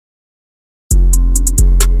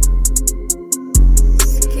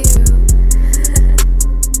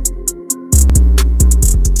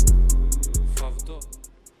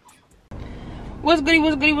What's goody,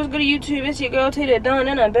 YouTube? It's your girl Tater Dunn,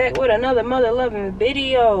 and I'm back with another mother-loving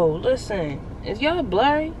video. Listen, is y'all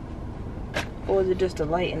blurry? Or is it just the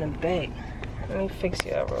light in the back? Let me fix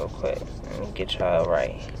y'all real quick. Let me get y'all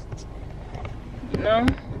right. No?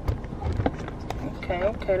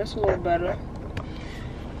 Okay, that's a little better.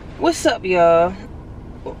 What's up, y'all?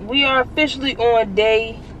 We are officially on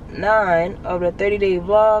day 9 of the 30-day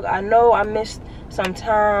vlog. I know I missed some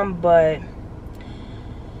time, but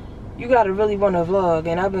you gotta really want to vlog,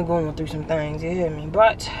 and I've been going through some things, you hear me?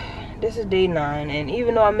 But this is day 9, and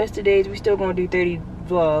even though I missed the days, we still gonna do 30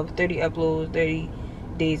 vlogs, 30 uploads, 30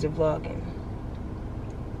 days of vlogging.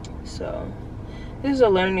 So this is a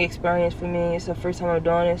learning experience for me. It's the first time I'm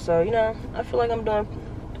doing it, so you know, I feel like I'm doing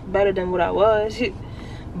better than what I was.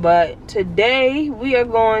 But today we are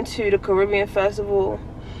going to the Caribbean Festival,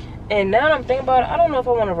 and now that I'm thinking about it, I don't know if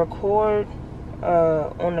I want to record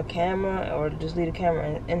on the camera or just leave the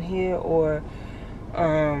camera in here, or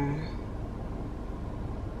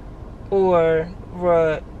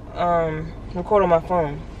record on my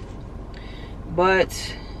phone.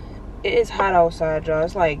 But it is hot outside, y'all.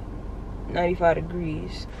 It's like 95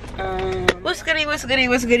 degrees. What's goody,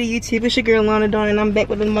 YouTube? It's your girl Lana Dawn, and I'm back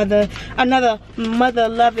with another mother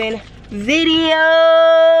loving video.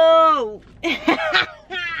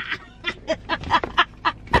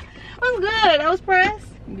 What's good? I was pressed.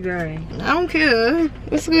 Right. I don't care.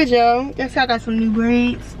 What's good, y'all? Guess I got some new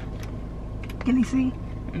braids. Can they see?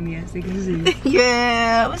 Yes, they can see.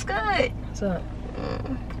 Yeah. What's good? What's up?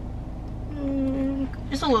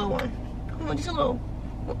 Just a little one. Come on, just a little.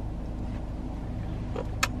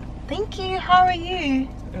 Thank you. How are you?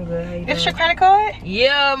 I'm good. How you doing? It's your credit card?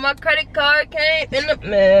 Yeah, my credit card came in the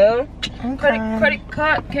mail. Okay. Credit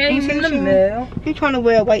card came in the mail. You trying to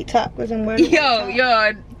wear a white top because I'm wearing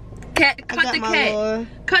yo. Cat, cut the cat.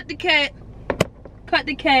 Cut the cat. Cut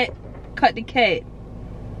the cat. Cut the cat.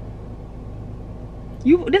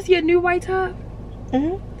 This your new white top?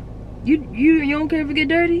 You don't care if it get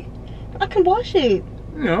dirty? I can wash it.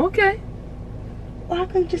 No, okay. Well, I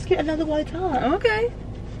can just get another white top. Okay.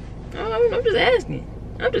 I'm just asking.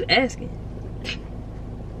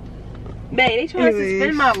 Babe, they trying to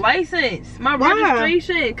suspend my license, my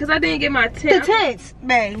registration, because I didn't get my tint. The tints,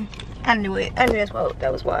 babe. I knew it. I knew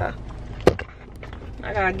that was why.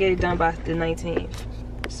 I gotta get it done by the 19th.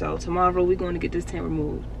 So tomorrow we're going to get this tint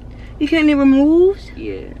removed. You getting it removed?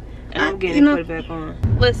 Yeah. And I'm getting it put it back on.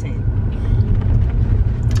 Listen,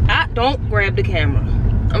 I don't grab the camera.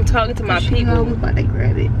 I'm talking to my people. I was about to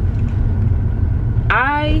grab it.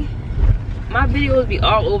 My videos be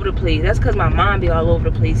all over the place. That's because my mind be all over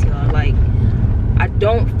the place, y'all. Like, I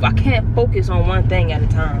can't focus on one thing at a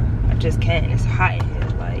time. I just can't. It's hot in here.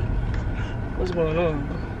 Like, what's going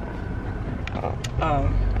on?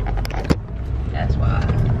 That's why.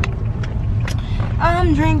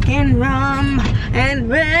 I'm drinking rum and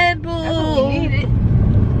Red Bull. That's what we needed.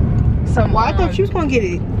 Why I thought you was gonna get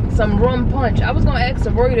it? Some rum punch. I was gonna ask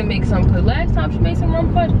Savory to make some, because last time she made some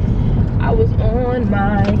rum punch, I was on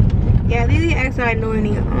my. Yeah, they didn't ask if I know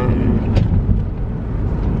any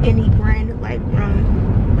brand of like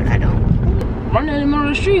rum, but I don't. Running in the middle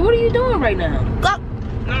of the street. What are you doing right now? Go.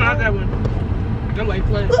 No, not that one. I'm like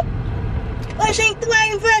playing. I ain't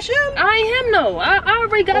playing fashion. I ain't him no. I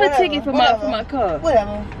already got a ticket for my car.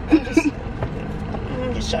 Whatever.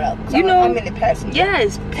 I'm just shut up. You know, I'm in the passenger.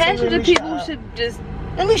 Yes, passenger people should just.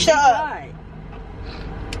 Let me shut up.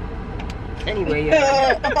 Anyway,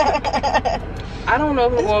 yeah. I don't know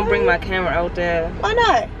if I'm gonna bring my camera out there. Why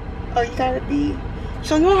not? Oh, you gotta be.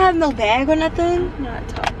 So you don't have no bag or nothing? I'm not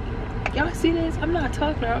talking. Y'all see this? I'm not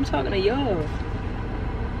talking to her. I'm talking to y'all.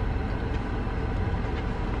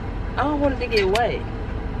 I don't want it to get wet.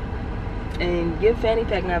 And your fanny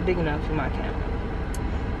pack not big enough for my camera.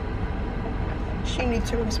 She needs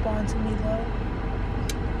to respond to me though.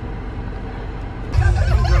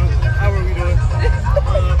 How are we doing?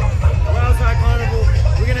 We're outside Carnival.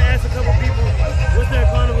 We're gonna ask a couple people what's their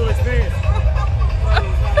Carnival experience.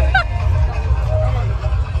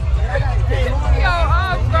 Yo,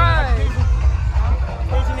 I'm right.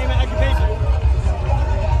 What's your name and occupation?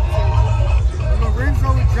 Lorenzo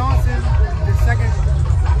Johnson, the second.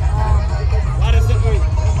 Why does it wait?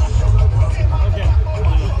 Okay.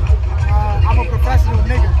 I'm a professional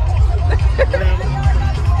nigga.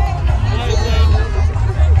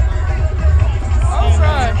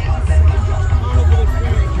 Carnival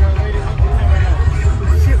experience, girl.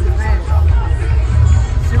 Shit was bad.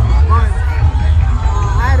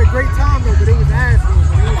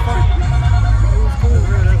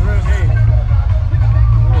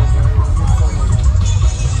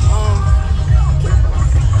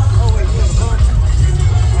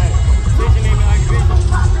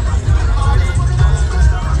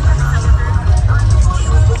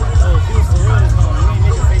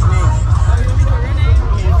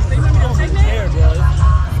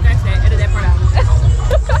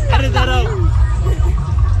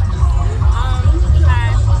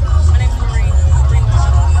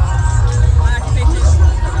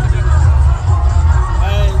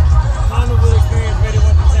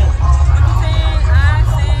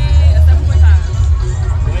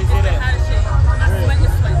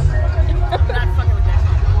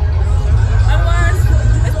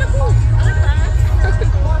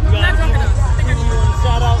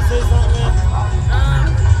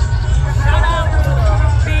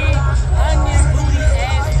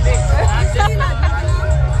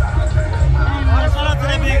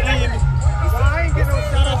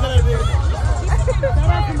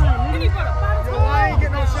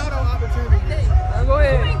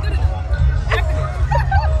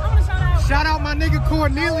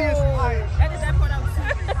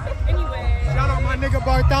 my nigga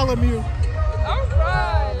Bartholomew.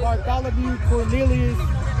 Alright. Bartholomew, Cornelius,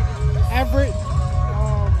 Everett.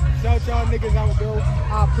 Shout y'all niggas out, bro.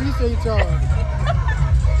 I appreciate y'all.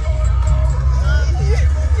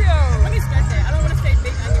 Let me stress that. I don't want to say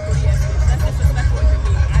big onion booty ass bitch. That's disrespectful to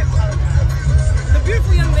me. I apologize. The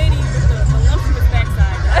beautiful young lady with the voluptuous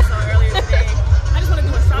backside that I saw earlier today. I just want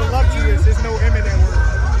to do a shout out to you. Voluptuous, there's no M in that word.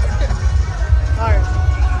 Alright.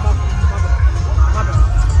 My bad.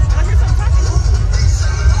 I hear something talking.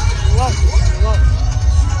 Love.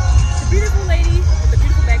 The beautiful lady with the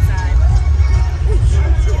beautiful backside.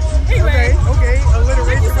 Anyway. Okay. Alliteration.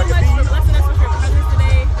 Thank you so much for blessing us with your presence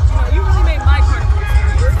today. You know, you really made my carnival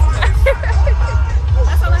experience.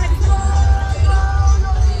 That's all I had to say.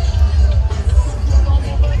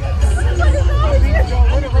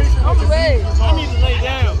 I'm lit. I need to lay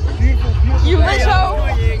down. Beautiful. You lit, yo?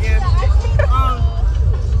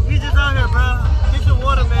 We just out here, bro. Get your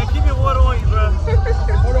water, man. Keep your water on you, bro.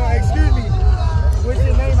 Hold on, excuse me. What's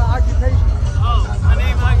your name and occupation? Oh, my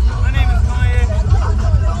name is Kanye.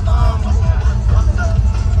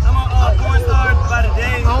 I'm a porn star by the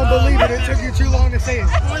day. I don't believe it. It took you too long to say it.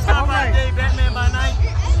 Porn star by the day, Batman by night.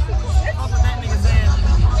 That's what that nigga saying.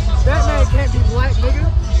 Batman can't be black, nigga.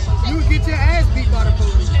 You would get your ass beat by the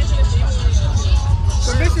police.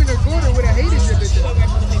 Commissioner Gordon would have hated your bitch.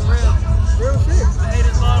 Real shit. I hate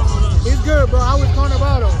his Baltimore. It's good, bro. I was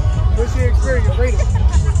Carnival. What's your experience? Rate it. This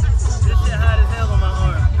shit hot as hell on my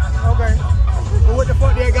arm. Okay. But what the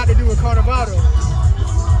fuck they got to do with Carnival?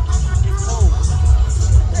 It's cold.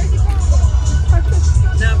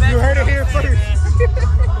 Now, back You heard it here to what I'm saying, first. man.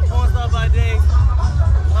 I'm a porn star by day,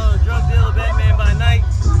 drug dealer, Batman by night.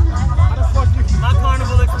 How the fuck you? My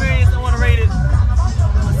carnival experience, I want to rate it a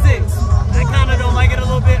 6. I kind of don't like it a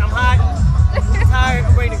little bit. I'm hot, I'm tired,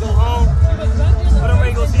 I'm ready to go home. But I'm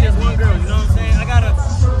ready to go see this one girl, you know what I'm saying? I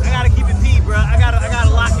gotta keep it P, bro. I gotta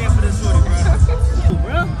lock in for this shorty, bro.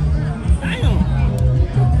 Bro, damn.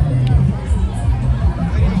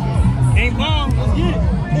 Ain't bomb, let's get it.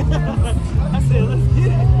 I said, let's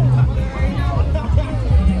get it.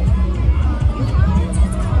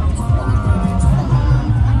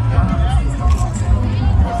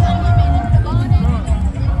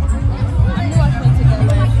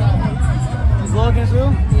 Vlogging too?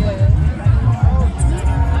 Yeah.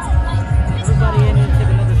 Everybody in here take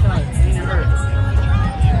another shot. Ain't it hurt?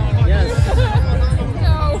 Yes.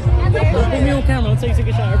 No. Don't put me on camera. I'll take a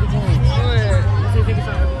shot every time. Go ahead. I'll take a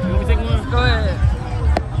shot every time. You want me to take one? Go ahead.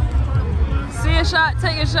 See a shot,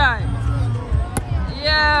 take a shot.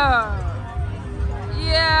 Yeah.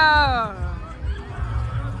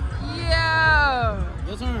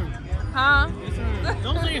 Your turn. Huh? Your turn.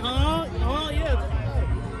 Don't say huh. Huh? Yeah.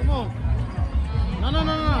 Come on. No.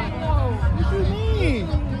 What you mean?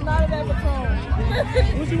 Not in that Patron.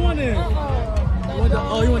 What you want then?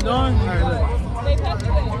 You want Dawn? All right, look. They passed it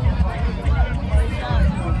in.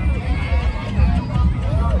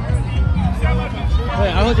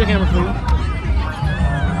 Wait, I'll hold your camera for you.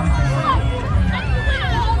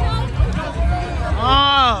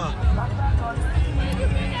 Ah!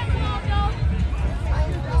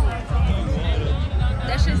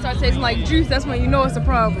 That shit start tasting like juice. That's when you know it's a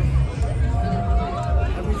problem.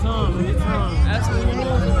 Every time. That's when you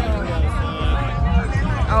know it's a problem.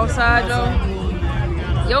 Outside though.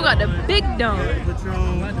 Yo got the big dome.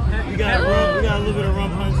 Patron. We got rum. We got a little bit of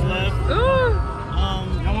rum punch left. Ooh.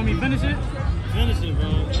 Y'all want me to finish it? Finish it, bro.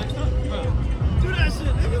 Do that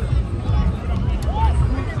shit, nigga.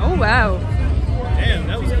 Oh wow. Damn,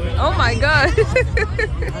 that was quick. Oh my god.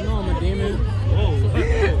 I know I'm a demon. Whoa. What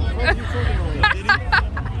are you talking about, Diddy?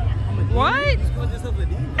 What? You called yourself a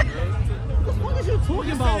demon, bro. What the fuck is you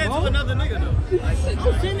talking about, bro? To another nigga, though. I'm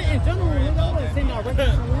saying it in general, nigga. I wasn't saying that right.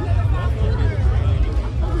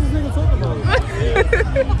 What is this nigga talking about?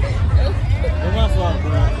 It's my fault,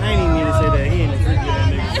 bro. I ain't even mean to say that. He ain't a freaky ass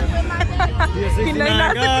nigga. He a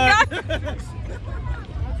 69 god.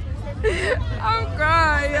 I'm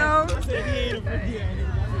crying, yo. I said he ain't a freaky ass nigga.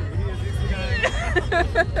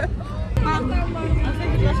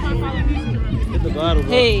 Hit the bottle,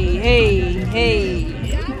 bro. Hey.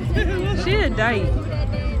 She a dyke.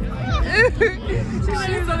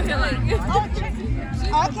 She was over here like.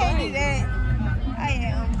 I can't do that. I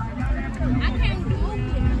am. I can't do it.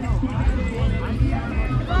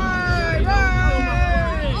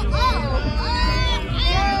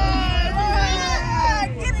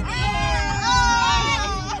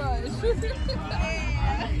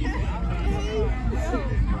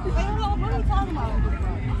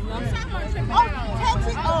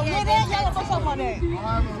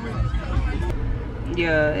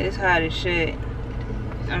 Yeah, it's hot as shit.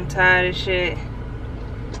 I'm tired of shit.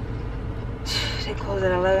 They close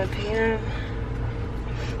at 11 p.m.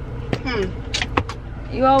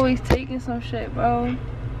 You always taking some shit, bro.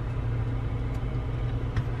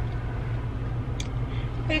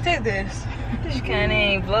 Hey, take this. She can't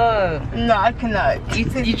even vlog. No, I cannot.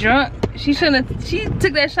 You drunk? She shouldn't have. She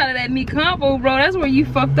took that shot of that meat combo, bro. That's where you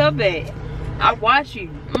fucked up at. I watch you.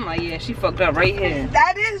 I'm like, yeah, she fucked up right here.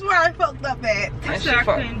 That is where I fucked up at. I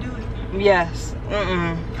couldn't do it. Yes.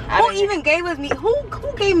 Who even gave us meat? Who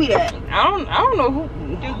gave me that? I don't know who.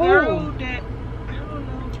 The girl that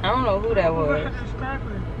I don't know who that was.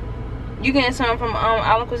 You getting something from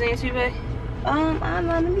Island Cuisine too, babe? I don't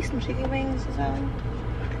know. Maybe some chicken wings or something.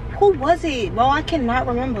 Who was it? Well, I cannot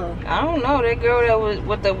remember. I don't know. That girl that was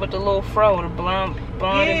with the little fro, the blonde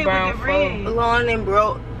and brown fro. Blonde and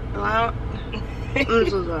brown. I'm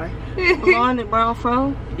so sorry. Blonde and brown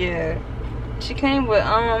fro. Yeah. She came with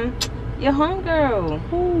your homegirl.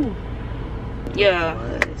 Who? Yeah.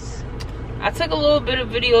 I took a little bit of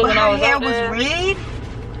videos when I was out there. Her hair was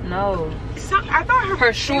red? No. I thought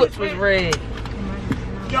her shorts was red.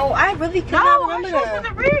 Yo, I really cannot remember her shorts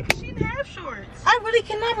wasn't red because she didn't have shorts. I really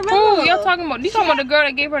cannot remember. Who y'all talking about? You talking about the girl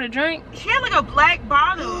that gave her the drink? She had like a black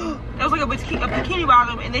bottom. That was like a bikini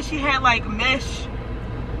bottom, and then she had like mesh.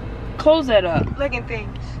 Close that up. Legging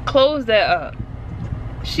things. Close that up.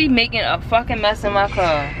 She making a fucking mess in my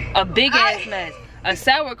car. A big ass mess. A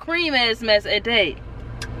sour cream ass mess a day.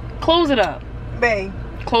 Close it up. Babe.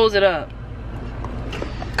 Close it up.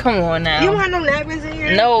 Come on now. You don't have no napkins in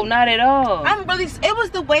here? No, not at all. It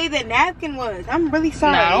was the way the napkin was. I'm really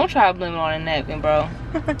sorry. Nah, don't try to blame it on a napkin, bro.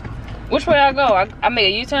 Which way I go? I make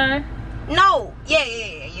a U-turn? No. Yeah.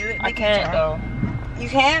 I can't though. You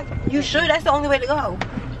can't? You should. That's the only way to go.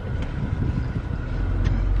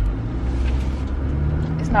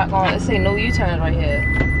 It's not going. It say no U-turns right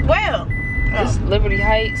here. Well. It's Liberty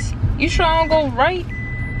Heights. You sure I don't go right?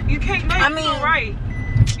 You can't. No, you go right.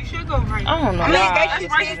 You should go right. I don't know. I mean, that's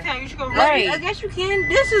Righteous-town. You should go right. I guess you can.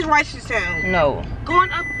 This is Righteous-town. No.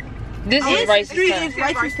 Going up. This is Righteous-town. Street is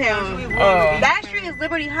Righteous-town. That street is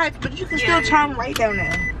Liberty Heights, but you can still turn right down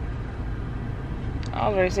there. I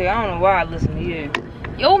was ready to say, I don't know why I listen to you.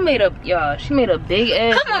 Yo made a, she made a big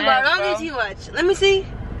ass Come on, mess, bro. Don't do too much. Let me see.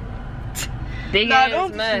 Big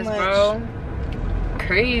ass mess, bro.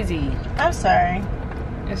 Crazy. I'm sorry.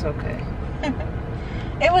 It's okay.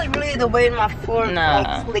 It was really the way my fork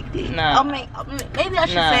like flicked it. Nah. I mean, maybe I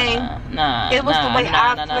should say it was the way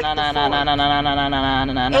I flicked the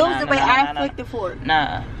fork. It was the way I flicked the fork.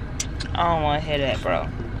 Nah. I don't want to hear that, bro.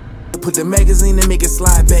 Put the magazine and make it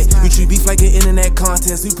slide back. You treat beef like an internet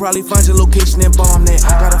contest. We probably find your location and bomb that.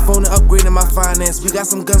 Got a phone to upgrade in my finance. We got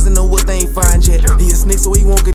some guns that know what they ain't find yet. He a snake so he won't get